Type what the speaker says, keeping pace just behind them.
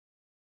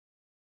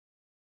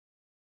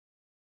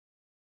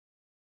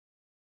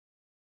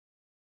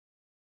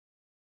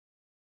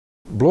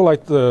Blue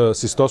light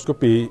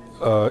cystoscopy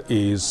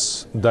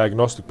is a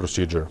diagnostic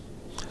procedure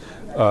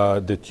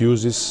that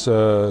uses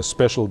a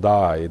special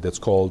dye that's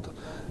called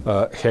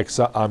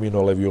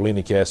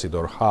hexaminolevulinic acid,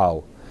 or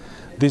HAL.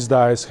 This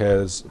dye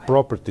has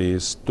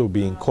properties to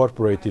be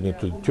incorporated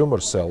into the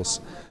tumor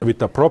cells.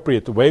 With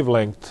appropriate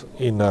wavelength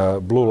in a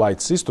blue light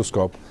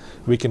cystoscope,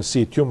 we can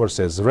see tumors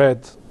as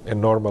red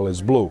and normal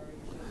as blue.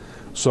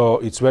 So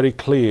it's very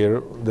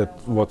clear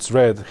that what's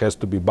red has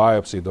to be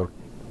biopsied or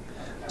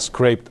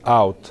scraped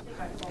out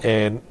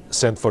and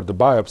sent for the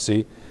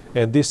biopsy,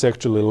 and this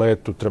actually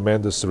led to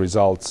tremendous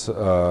results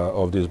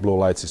of this blue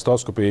light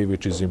cystoscopy,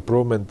 which is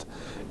improvement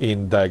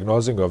in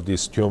diagnosing of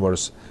these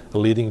tumors,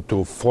 leading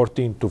to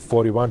 14 to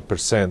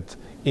 41%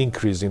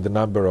 increase in the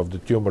number of the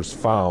tumors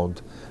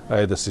found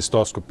at the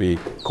cystoscopy,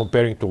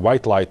 comparing to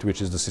white light,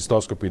 which is the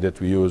cystoscopy that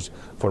we use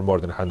for more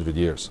than 100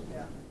 years.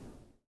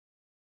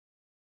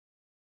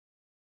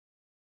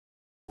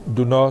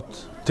 Do not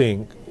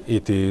think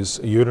it is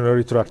a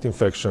urinary tract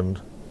infection.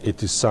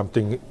 It is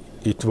something,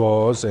 it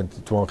was, and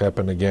it won't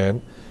happen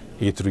again.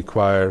 It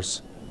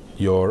requires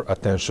your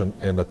attention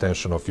and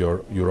attention of your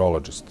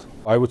urologist.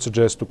 I would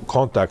suggest to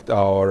contact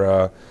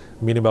our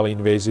minimally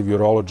invasive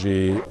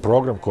urology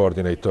program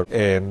coordinator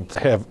and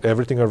have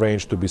everything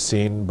arranged to be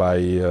seen by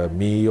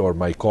me or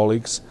my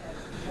colleagues,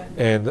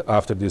 and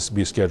after this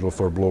be scheduled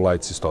for blue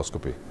light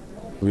cystoscopy.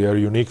 We are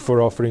unique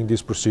for offering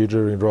this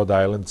procedure in Rhode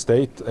Island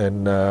state,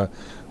 and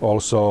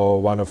also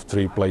one of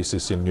 3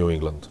 places in New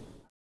England.